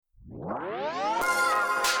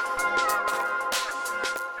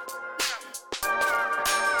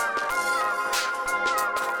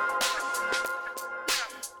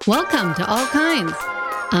Welcome to All Kinds.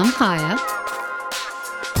 I'm Kaya.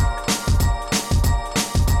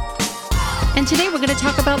 And today we're going to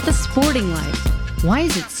talk about the sporting life. Why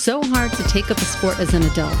is it so hard to take up a sport as an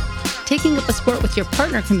adult? Taking up a sport with your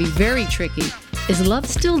partner can be very tricky. Is love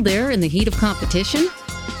still there in the heat of competition?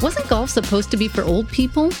 Wasn't golf supposed to be for old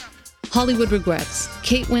people? Hollywood regrets.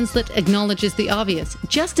 Kate Winslet acknowledges the obvious,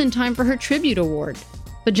 just in time for her tribute award.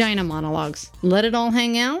 Vagina monologues. Let it all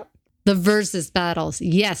hang out? The versus battles.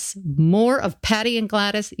 Yes, more of Patty and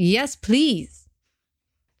Gladys. Yes, please.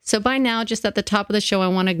 So by now, just at the top of the show, I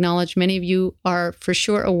want to acknowledge many of you are for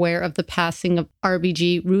sure aware of the passing of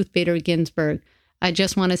RBG, Ruth Bader Ginsburg. I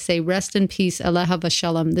just want to say rest in peace, Aleha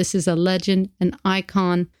Vashalom. This is a legend, an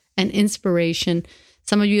icon, an inspiration.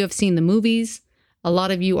 Some of you have seen the movies. A lot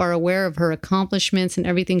of you are aware of her accomplishments and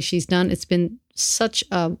everything she's done. It's been such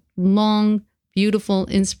a long, beautiful,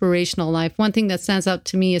 inspirational life. One thing that stands out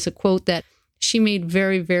to me is a quote that she made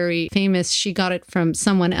very, very famous. She got it from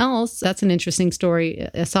someone else. That's an interesting story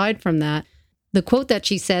aside from that. The quote that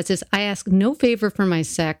she says is, "I ask no favor for my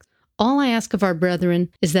sex. All I ask of our brethren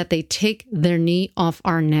is that they take their knee off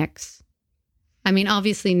our necks." I mean,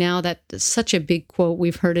 obviously now that's such a big quote.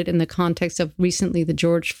 We've heard it in the context of recently the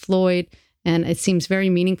George Floyd, and it seems very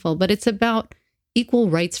meaningful, but it's about equal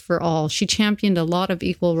rights for all. She championed a lot of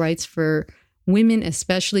equal rights for women,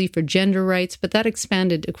 especially for gender rights, but that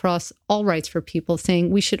expanded across all rights for people,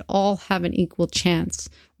 saying we should all have an equal chance.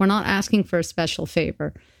 We're not asking for a special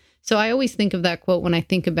favor. So I always think of that quote when I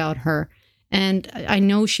think about her. And I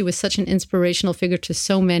know she was such an inspirational figure to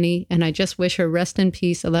so many, and I just wish her rest in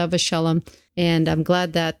peace, Aleha Vashalom. And I'm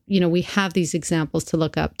glad that, we have these examples to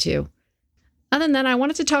look up to. Other than that, I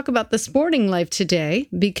wanted to talk about the sporting life today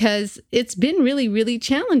because it's been really, really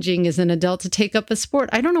challenging as an adult to take up a sport.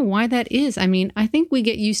 I don't know why that is. I mean, I think we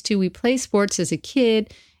get used to, we play sports as a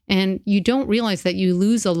kid and you don't realize that you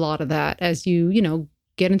lose a lot of that as you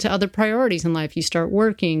get into other priorities in life. You start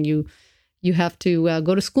working, you have to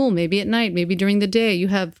go to school, maybe at night, maybe during the day. You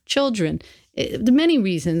have children, many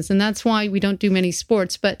reasons. And that's why we don't do many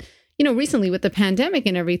sports. But recently with the pandemic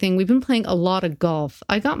and everything, we've been playing a lot of golf.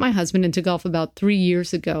 I got my husband into golf about 3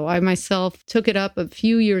 years ago. I myself took it up a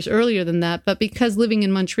few years earlier than that, but because living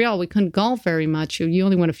in Montreal, we couldn't golf very much. You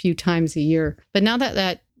only went a few times a year. But now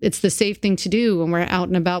that it's the safe thing to do when we're out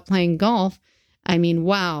and about playing golf, I mean,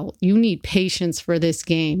 wow, you need patience for this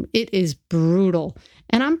game. It is brutal.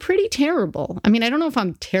 And I'm pretty terrible. I mean, I don't know if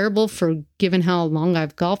I'm terrible for given how long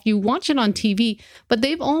I've golfed. You watch it on TV, but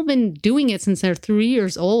they've all been doing it since they're 3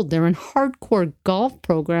 years old. They're in hardcore golf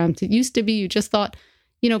programs. It used to be you just thought,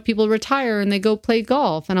 people retire and they go play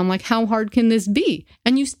golf. And I'm like, how hard can this be?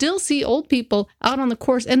 And you still see old people out on the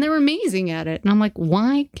course and they're amazing at it. And I'm like,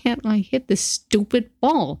 why can't I hit this stupid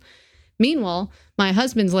ball? Meanwhile, my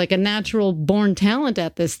husband's like a natural born talent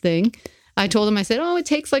at this thing. I told him, I said, it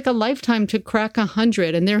takes like a lifetime to crack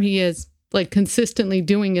 100. And there he is, like consistently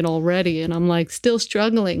doing it already. And I'm like, still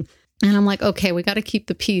struggling. And I'm like, okay, we got to keep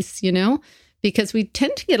the peace, because we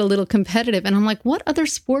tend to get a little competitive. And I'm like, what other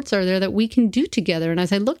sports are there that we can do together? And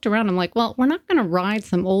as I looked around, I'm like, well, we're not going to ride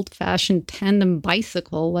some old fashioned tandem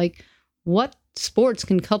bicycle. Like, what sports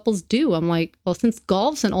can couples do? I'm like, well, since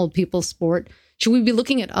golf's an old people's sport, should we be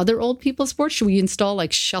looking at other old people's sports? Should we install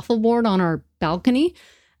like shuffleboard on our balcony?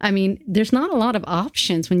 I mean, there's not a lot of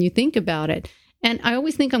options when you think about it. And I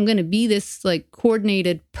always think I'm going to be this like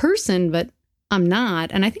coordinated person, but I'm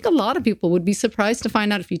not. And I think a lot of people would be surprised to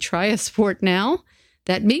find out if you try a sport now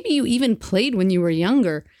that maybe you even played when you were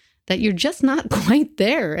younger, that you're just not quite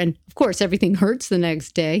there. And of course, everything hurts the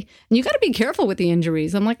next day. And you got to be careful with the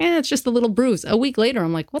injuries. I'm like, it's just a little bruise. A week later,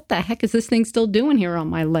 I'm like, what the heck is this thing still doing here on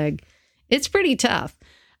my leg? It's pretty tough.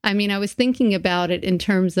 I mean, I was thinking about it in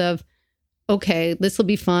terms of, okay, this will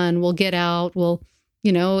be fun. We'll get out.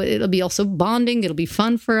 It'll be also bonding. It'll be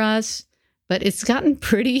fun for us. But it's gotten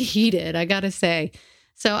pretty heated, I got to say.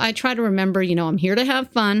 So I try to remember, I'm here to have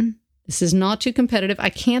fun. This is not too competitive. I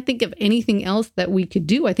can't think of anything else that we could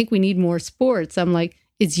do. I think we need more sports. I'm like,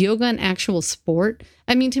 is yoga an actual sport?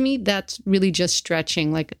 I mean, to me, that's really just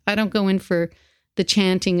stretching. Like, I don't go in for the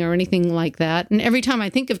chanting or anything like that. And every time I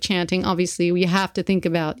think of chanting, obviously, we have to think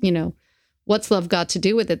about, what's love got to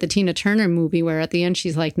do with it? The Tina Turner movie where at the end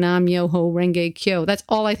she's like, Nam Myoho Renge Kyo. That's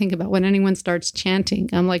all I think about when anyone starts chanting.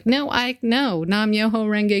 I'm like, no, Nam Myoho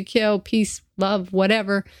Renge Kyo, peace, love,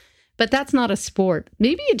 whatever. But that's not a sport.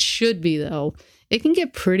 Maybe it should be, though. It can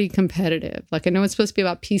get pretty competitive. Like, I know it's supposed to be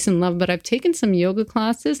about peace and love, but I've taken some yoga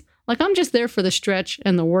classes. Like, I'm just there for the stretch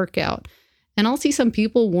and the workout. And I'll see some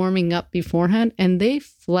people warming up beforehand and they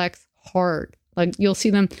flex hard. Like, you'll see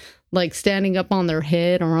them like standing up on their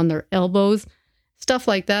head or on their elbows. stuff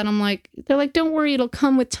like that. I'm like, they're like, don't worry, it'll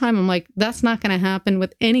come with time. I'm like, that's not going to happen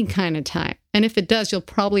with any kind of time. And if it does, you'll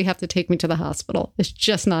probably have to take me to the hospital. It's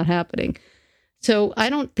just not happening. So I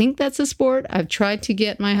don't think that's a sport. I've tried to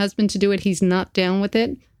get my husband to do it. He's not down with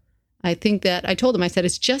it. I think that I told him, I said,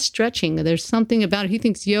 it's just stretching. There's something about it. He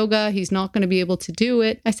thinks yoga, he's not going to be able to do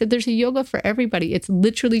it. I said, there's a yoga for everybody. It's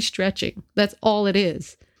literally stretching. That's all it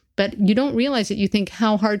is. But you don't realize it. You think,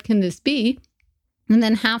 how hard can this be? And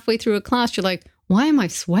then halfway through a class, you're like, why am I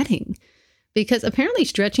sweating? Because apparently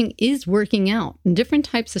stretching is working out. And different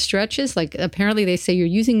types of stretches, like apparently they say you're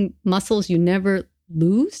using muscles you never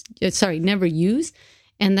use.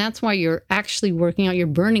 And that's why you're actually working out. You're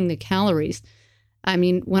burning the calories. I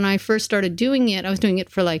mean, when I first started doing it, I was doing it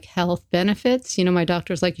for like health benefits. You know, my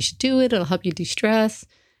doctor's like, you should do it. It'll help you de-stress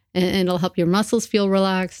and it'll help your muscles feel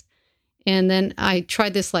relaxed. And then I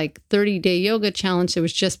tried this like 30-day yoga challenge. It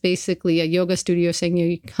was just basically a yoga studio saying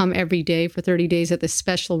you come every day for 30 days at this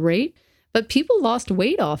special rate. But people lost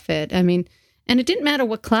weight off it. I mean, and it didn't matter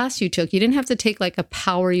what class you took. You didn't have to take like a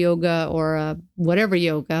power yoga or a whatever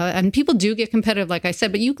yoga. And people do get competitive, like I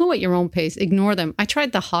said, but you go at your own pace. Ignore them. I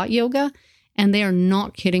tried the hot yoga. And they are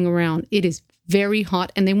not kidding around. It is very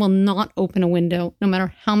hot and they will not open a window no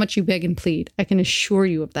matter how much you beg and plead. I can assure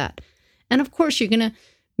you of that. And of course, you're going to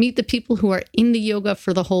meet the people who are in the yoga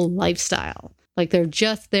for the whole lifestyle. Like they're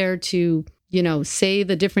just there to, you know, say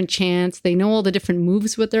the different chants. They know all the different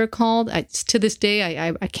moves, what they're called. To this day,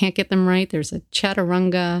 I can't get them right. There's a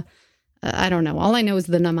chaturanga. I don't know. All I know is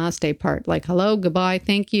the namaste part. Like, hello, goodbye,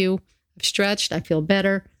 thank you. I've stretched. I feel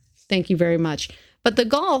better. Thank you very much. But the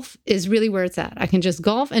golf is really where it's at. I can just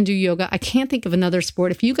golf and do yoga. I can't think of another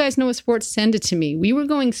sport. If you guys know a sport, send it to me. We were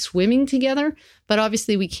going swimming together, but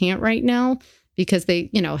obviously we can't right now because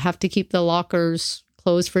they, you know, have to keep the lockers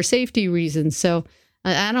closed for safety reasons. So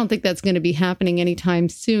I don't think that's going to be happening anytime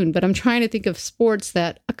soon. But I'm trying to think of sports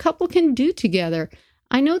that a couple can do together.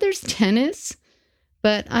 I know there's tennis,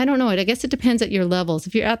 but I don't know. I guess it depends at your levels,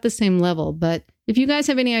 if you're at the same level. But if you guys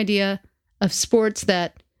have any idea of sports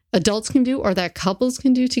that adults can do or that couples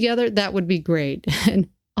can do together, that would be great. And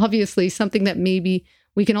obviously something that maybe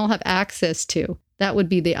we can all have access to. That would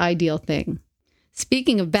be the ideal thing.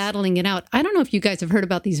 Speaking of battling it out, I don't know if you guys have heard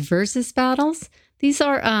about these versus battles. These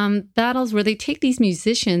are battles where they take these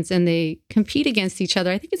musicians and they compete against each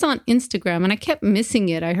other. I think it's on Instagram and I kept missing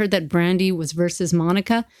it. I heard that Brandy was versus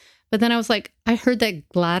Monica, but then I was like, I heard that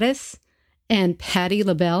Gladys Knight and Patti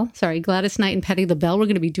LaBelle were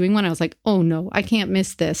going to be doing one. I was like, oh no, I can't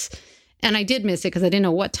miss this. And I did miss it because I didn't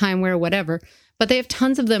know what time, where, whatever. But they have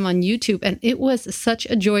tons of them on YouTube. And it was such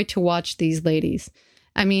a joy to watch these ladies.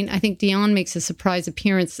 I mean, I think Dion makes a surprise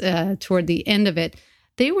appearance toward the end of it.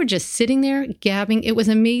 They were just sitting there gabbing. It was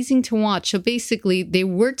amazing to watch. So basically, they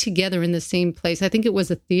were together in the same place. I think it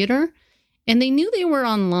was a theater. And they knew they were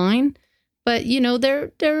online. But, you know,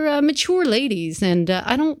 they're mature ladies. And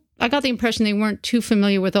I got the impression they weren't too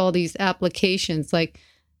familiar with all these applications. Like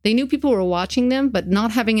they knew people were watching them, but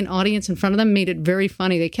not having an audience in front of them made it very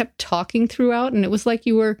funny. They kept talking throughout and it was like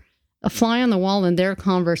you were a fly on the wall in their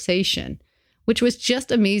conversation, which was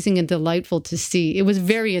just amazing and delightful to see. It was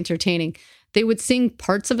very entertaining. They would sing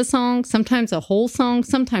parts of a song, sometimes a whole song,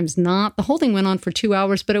 sometimes not. The whole thing went on for 2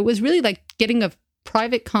 hours, but it was really like getting a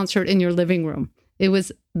private concert in your living room. It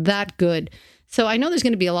was that good. So I know there's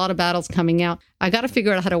going to be a lot of battles coming out. I got to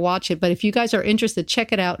figure out how to watch it. But if you guys are interested,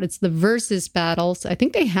 check it out. It's the versus battles. I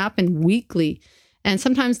think they happen weekly. And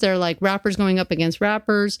sometimes they're like rappers going up against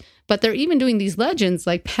rappers. But they're even doing these legends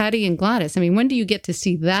like Patti and Gladys. I mean, when do you get to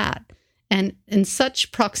see that? And in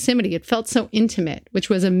such proximity, it felt so intimate, which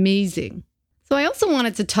was amazing. So I also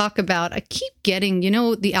wanted to talk about, I keep getting, you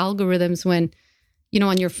know, the algorithms when, you know,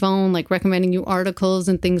 on your phone, like recommending you articles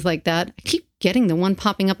and things like that. I keep getting the one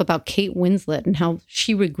popping up about Kate Winslet and how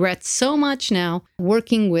she regrets so much now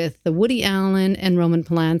working with the Woody Allen and Roman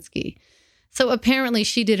Polanski. So apparently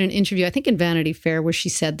she did an interview, I think in Vanity Fair, where she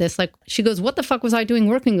said this, like, she goes, what the fuck was I doing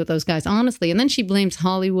working with those guys, honestly? And then she blames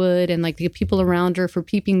Hollywood and like the people around her for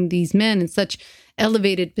keeping these men in such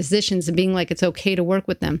elevated positions and being like, it's okay to work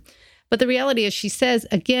with them. But the reality is, she says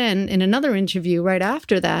again in another interview right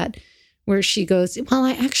after that, where she goes, well,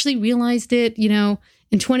 I actually realized it, you know,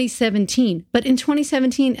 in 2017. But in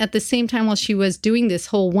 2017, at the same time, while she was doing this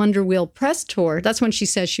whole Wonder Wheel press tour, that's when she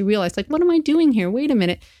says she realized, like, what am I doing here? Wait a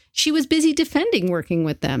minute. She was busy defending working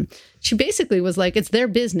with them. She basically was like, it's their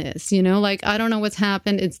business, you know, like, I don't know what's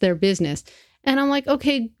happened. It's their business. And I'm like,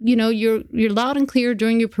 okay, you know, you're loud and clear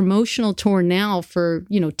during your promotional tour now for,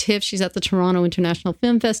 you know, TIFF. She's at the Toronto International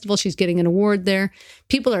Film Festival. She's getting an award there.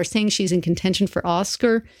 People are saying she's in contention for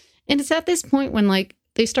Oscar. And it's at this point when, like,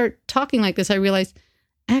 they start talking like this, I realize,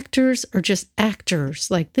 actors are just actors.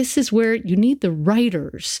 Like, this is where you need the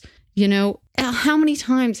writers. You know, how many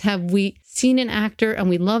times have we seen an actor and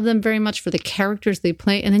we love them very much for the characters they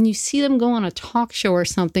play, and then you see them go on a talk show or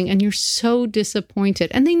something and you're so disappointed,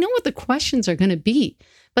 and they know what the questions are going to be,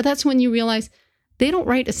 but that's when you realize they don't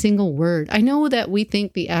write a single word. I know that we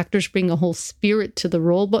think the actors bring a whole spirit to the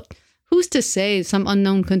role, but who's to say some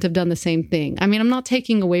unknown couldn't have done the same thing? I mean, I'm not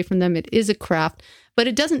taking away from them. It is a craft, but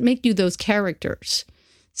it doesn't make you those characters.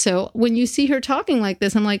 So when you see her talking like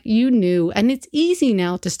this, I'm like, you knew. And it's easy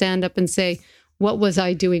now to stand up and say, what was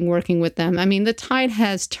I doing working with them? I mean, the tide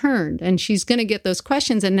has turned and she's going to get those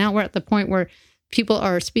questions. And now we're at the point where people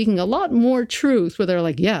are speaking a lot more truth, where they're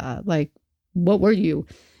like, yeah, like, what were you?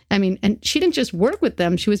 I mean, and she didn't just work with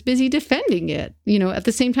them. She was busy defending it. You know, at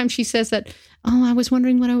the same time, she says that, oh, I was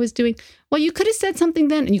wondering what I was doing. Well, you could have said something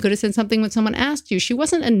then, and you could have said something when someone asked you. She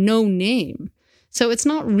wasn't a no name. So it's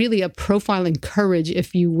not really a profile in courage,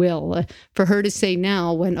 if you will, for her to say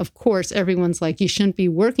now when, of course, everyone's like, you shouldn't be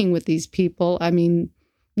working with these people. I mean,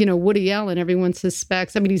 you know, Woody Allen, everyone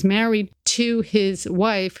suspects. I mean, he's married to his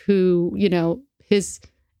wife who, you know, his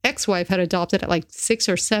ex-wife had adopted at like 6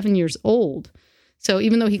 or 7 years old. So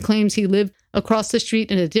even though he claims he lived across the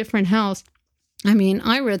street in a different house, I mean,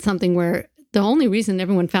 I read something where the only reason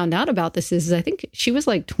everyone found out about this is I think she was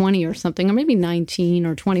like 20 or something, or maybe 19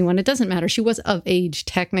 or 21. It doesn't matter. She was of age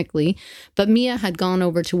technically, but Mia had gone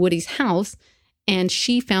over to Woody's house and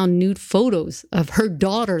she found nude photos of her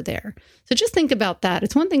daughter there. So just think about that.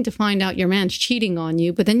 It's one thing to find out your man's cheating on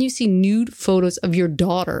you, but then you see nude photos of your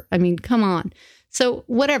daughter. I mean, come on. So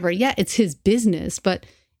whatever. Yeah, it's his business, but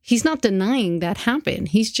he's not denying that happened.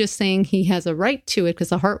 He's just saying he has a right to it because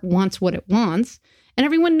the heart wants what it wants. And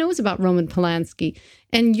everyone knows about Roman Polanski.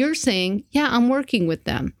 And you're saying, yeah, I'm working with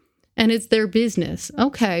them. And it's their business.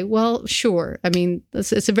 Okay, well, sure. I mean,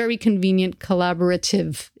 it's a very convenient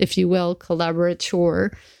collaborative, if you will,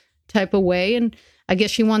 collaborator type of way. And I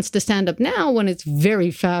guess she wants to stand up now when it's very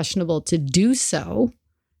fashionable to do so.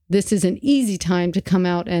 This is an easy time to come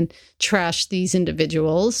out and trash these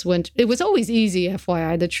individuals. When it was always easy,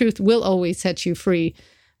 FYI. The truth will always set you free.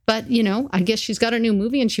 But, you know, I guess she's got a new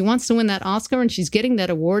movie and she wants to win that Oscar and she's getting that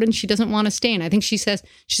award and she doesn't want to stay. And I think she says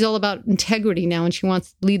she's all about integrity now and she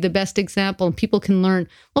wants to lead the best example and people can learn.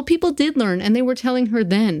 Well, people did learn and they were telling her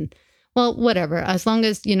then. Well, whatever. As long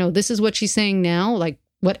as, you know, this is what she's saying now, like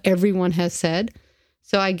what everyone has said.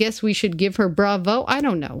 So I guess we should give her bravo. I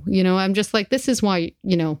don't know. You know, I'm just like, this is why,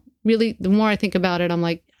 you know, really, the more I think about it, I'm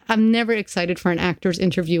like, I'm never excited for an actor's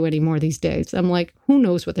interview anymore these days. I'm like, who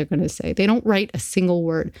knows what they're going to say? They don't write a single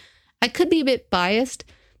word. I could be a bit biased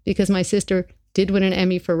because my sister did win an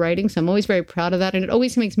Emmy for writing. So I'm always very proud of that. And it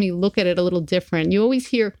always makes me look at it a little different. You always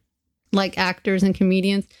hear like actors and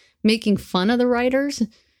comedians making fun of the writers.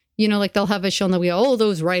 You know, like they'll have a show and they'll be, oh,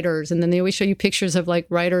 those writers. And then they always show you pictures of like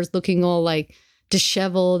writers looking all like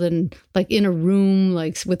disheveled and like in a room,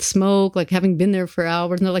 like with smoke, like having been there for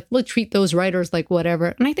hours. And they're like, we'll treat those writers like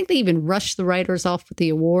whatever. And I think they even rush the writers off with the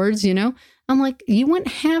awards, you know? I'm like, you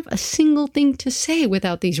wouldn't have a single thing to say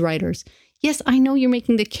without these writers. Yes, I know you're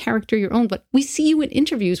making the character your own, but we see you in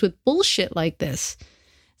interviews with bullshit like this.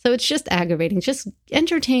 So it's just aggravating. Just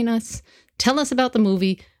entertain us, tell us about the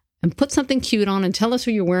movie, and put something cute on and tell us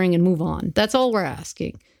who you're wearing and move on. That's all we're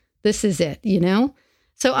asking. This is it, you know?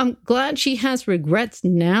 So I'm glad she has regrets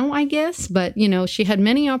now, I guess. But, you know, she had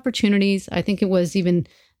many opportunities. I think it was even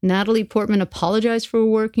Natalie Portman apologized for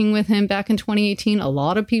working with him back in 2018. A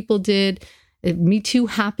lot of people did. Me Too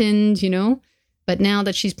happened, you know. But now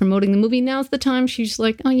that she's promoting the movie, now's the time. She's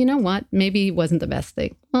like, oh, you know what? Maybe it wasn't the best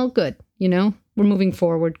thing. Well, good. You know, we're moving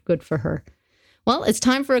forward. Good for her. Well, it's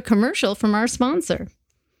time for a commercial from our sponsor.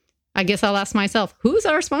 I guess I'll ask myself, who's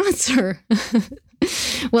our sponsor?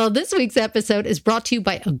 Well, this week's episode is brought to you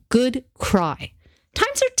by A Good Cry.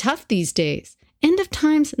 Times are tough these days. End of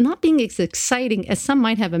times not being as exciting as some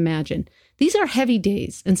might have imagined. These are heavy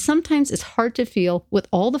days, and sometimes it's hard to feel with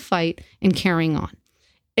all the fight and carrying on.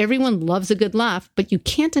 Everyone loves a good laugh, but you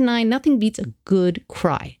can't deny nothing beats a good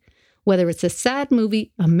cry. Whether it's a sad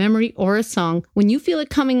movie, a memory, or a song, when you feel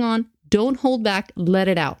it coming on, don't hold back, let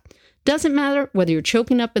it out. Doesn't matter whether you're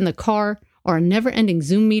choking up in the car, or a never-ending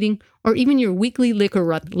Zoom meeting, or even your weekly liquor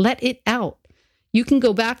run, let it out. You can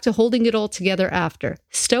go back to holding it all together after.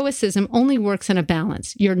 Stoicism only works in a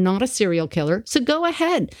balance. You're not a serial killer, so go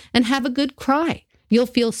ahead and have a good cry. You'll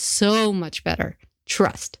feel so much better.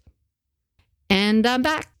 Trust. And I'm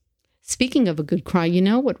back. Speaking of a good cry, you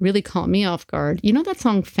know what really caught me off guard? You know that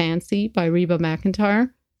song Fancy by Reba McEntire?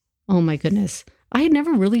 Oh my goodness. I had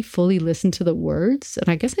never really fully listened to the words, and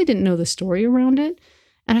I guess I didn't know the story around it.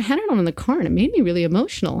 And I had it on in the car, and it made me really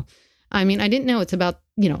emotional. I mean, I didn't know it's about,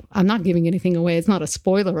 I'm not giving anything away. It's not a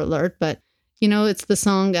spoiler alert, but, it's the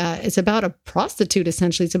song, it's about a prostitute,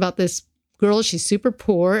 essentially. It's about this girl. She's super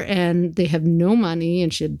poor and they have no money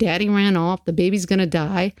and daddy ran off. The baby's going to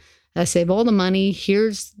die. Save all the money.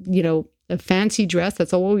 Here's, a fancy dress.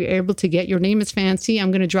 That's all we were able to get. Your name is Fancy.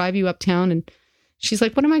 I'm going to drive you uptown. And she's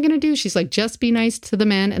like, what am I going to do? She's like, just be nice to the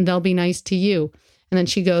men and they'll be nice to you. And then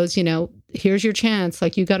she goes, here's your chance.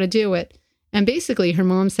 Like, you got to do it. And basically her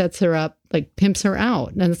mom sets her up, like pimps her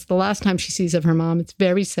out. And it's the last time she sees of her mom. It's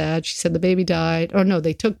very sad. She said the baby died. Or no,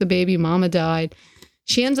 they took the baby. Mama died.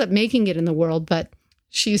 She ends up making it in the world, but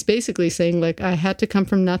she's basically saying, like, I had to come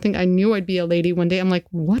from nothing. I knew I'd be a lady one day. I'm like,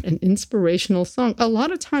 what an inspirational song. A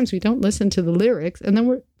lot of times we don't listen to the lyrics and then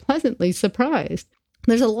we're pleasantly surprised.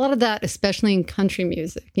 There's a lot of that, especially in country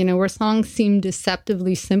music, where songs seem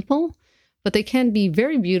deceptively simple, but they can be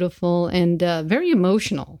very beautiful and very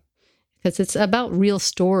emotional because it's about real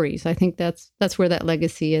stories. I think that's where that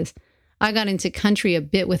legacy is. I got into country a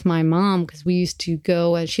bit with my mom because we used to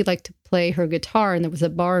go and she liked to play her guitar. And there was a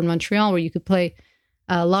bar in Montreal where you could play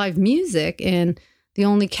live music. And the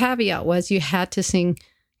only caveat was you had to sing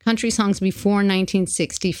country songs before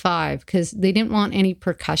 1965 because they didn't want any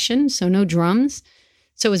percussion, so no drums.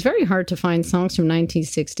 So it was very hard to find songs from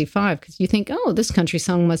 1965 because you think, oh, this country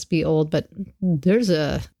song must be old, but there's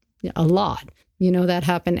a lot, that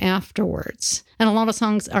happened afterwards. And a lot of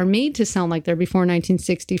songs are made to sound like they're before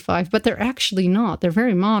 1965, but they're actually not. They're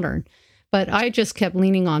very modern. But I just kept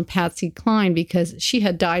leaning on Patsy Cline because she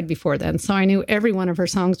had died before then. So I knew every one of her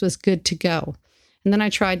songs was good to go. And then I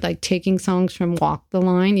tried like taking songs from Walk the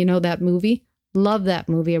Line, that movie. Love that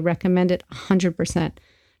movie. I recommend it 100%.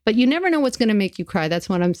 But you never know what's going to make you cry. That's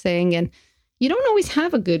what I'm saying. And you don't always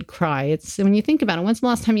have a good cry. It's when you think about it, when's the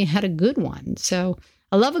last time you had a good one? So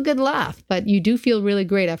I love a good laugh, but you do feel really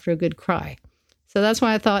great after a good cry. So that's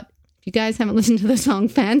why I thought, if you guys haven't listened to the song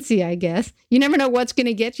Fancy, I guess, you never know what's going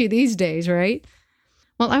to get you these days, right?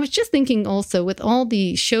 Well, I was just thinking also with all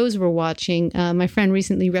the shows we're watching, my friend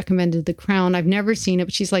recently recommended The Crown. I've never seen it,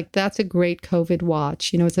 but she's like, that's a great COVID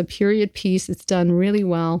watch. It's a period piece. It's done really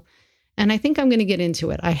well. And I think I'm going to get into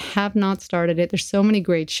it. I have not started it. There's so many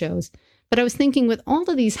great shows. But I was thinking with all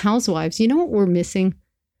of these housewives, you know what we're missing?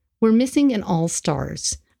 We're missing an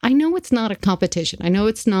all-stars. I know it's not a competition. I know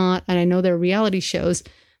it's not. And I know they're reality shows.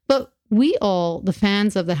 But we all, the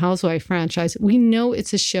fans of the Housewife franchise, we know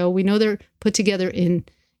it's a show. We know they're put together in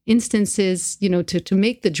instances, to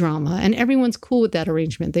make the drama. And everyone's cool with that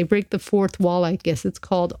arrangement. They break the fourth wall, I guess it's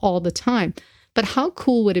called, all the time. But how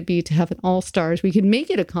cool would it be to have an all-stars? We could make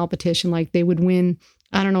it a competition like they would win,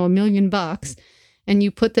 I don't know, $1 million. And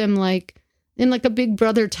you put them like in like a Big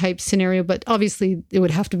Brother type scenario. But obviously it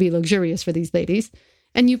would have to be luxurious for these ladies.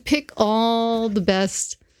 And you pick all the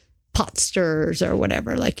best pot stirrers or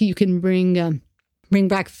whatever. Like you can bring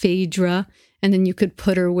back Phaedra, and then you could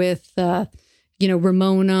put her with,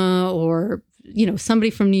 Ramona, or, somebody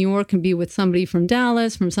from New York can be with somebody from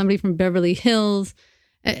Dallas, from somebody from Beverly Hills.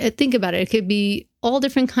 Think about it. It could be all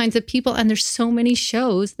different kinds of people. And there's so many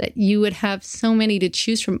shows that you would have so many to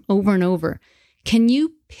choose from over and over. Can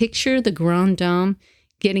you picture the Grand Dame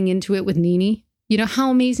getting into it with Nene?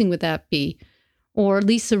 How amazing would that be? Or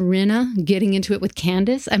Lisa Rinna getting into it with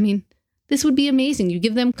Candace. I mean, this would be amazing. You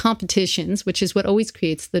give them competitions, which is what always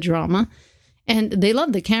creates the drama. And they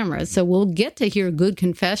love the cameras, so we'll get to hear good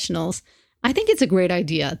confessionals. I think it's a great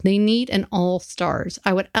idea. They need an all-stars.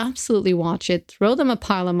 I would absolutely watch it. Throw them a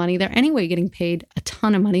pile of money. They're anyway getting paid a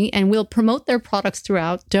ton of money, and we'll promote their products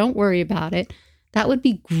throughout. Don't worry about it. That would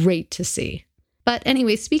be great to see. But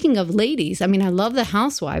anyway, speaking of ladies, I mean, I love the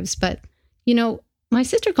Housewives, but, my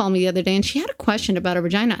sister called me the other day and she had a question about her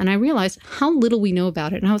vagina, and I realized how little we know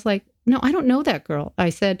about it. And I was like, no, I don't know that, girl. I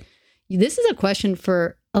said, this is a question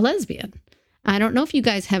for a lesbian. I don't know if you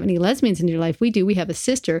guys have any lesbians in your life. We do. We have a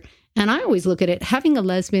sister. And I always look at it, having a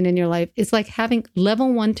lesbian in your life is like having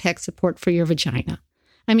level 1 tech support for your vagina.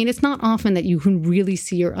 I mean, it's not often that you can really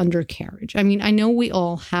see your undercarriage. I mean, I know we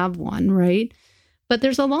all have one, right? But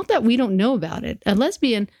there's a lot that we don't know about it. A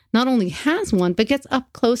lesbian not only has one, but gets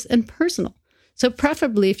up close and personal. So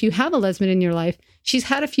preferably, if you have a lesbian in your life, she's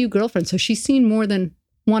had a few girlfriends, so she's seen more than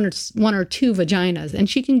one or two vaginas, and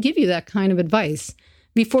she can give you that kind of advice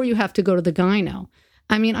before you have to go to the gyno.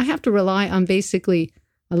 I mean, I have to rely on basically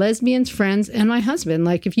a lesbian's friends and my husband.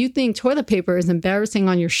 Like, if you think toilet paper is embarrassing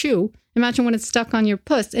on your shoe, imagine when it's stuck on your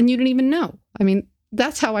puss and you didn't even know. I mean,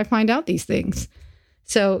 that's how I find out these things.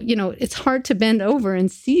 So, it's hard to bend over and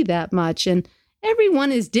see that much. And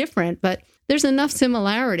everyone is different, but there's enough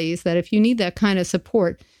similarities that if you need that kind of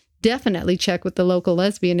support, definitely check with the local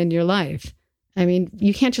lesbian in your life. I mean,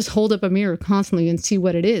 you can't just hold up a mirror constantly and see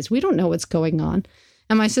what it is. We don't know what's going on.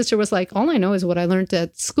 And my sister was like, all I know is what I learned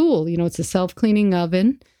at school. It's a self-cleaning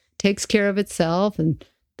oven, takes care of itself. And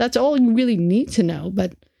that's all you really need to know.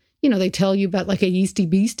 But, they tell you about like a yeasty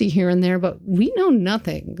beastie here and there, but we know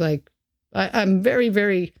nothing. Like I'm very,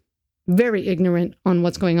 very, very ignorant on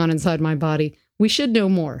what's going on inside my body. We should know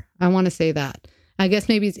more. I want to say that. I guess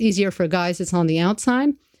maybe it's easier for guys. It's on the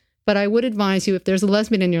outside. But I would advise you, if there's a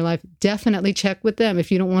lesbian in your life, definitely check with them.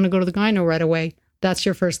 If you don't want to go to the gyno right away, that's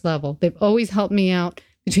your first level. They've always helped me out.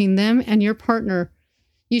 Between them and your partner,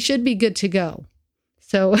 you should be good to go.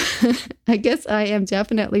 So I guess I am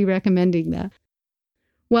definitely recommending that.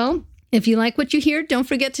 Well, if you like what you hear, don't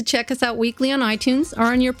forget to check us out weekly on iTunes or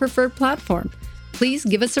on your preferred platform. Please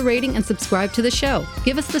give us a rating and subscribe to the show.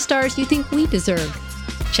 Give us the stars you think we deserve.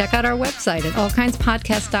 Check out our website at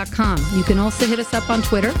allkindspodcast.com. You can also hit us up on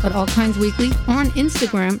Twitter at allkindsweekly or on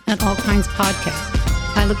Instagram at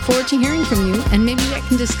allkindspodcast. I look forward to hearing from you, and maybe I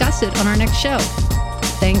can discuss it on our next show.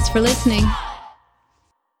 Thanks for listening.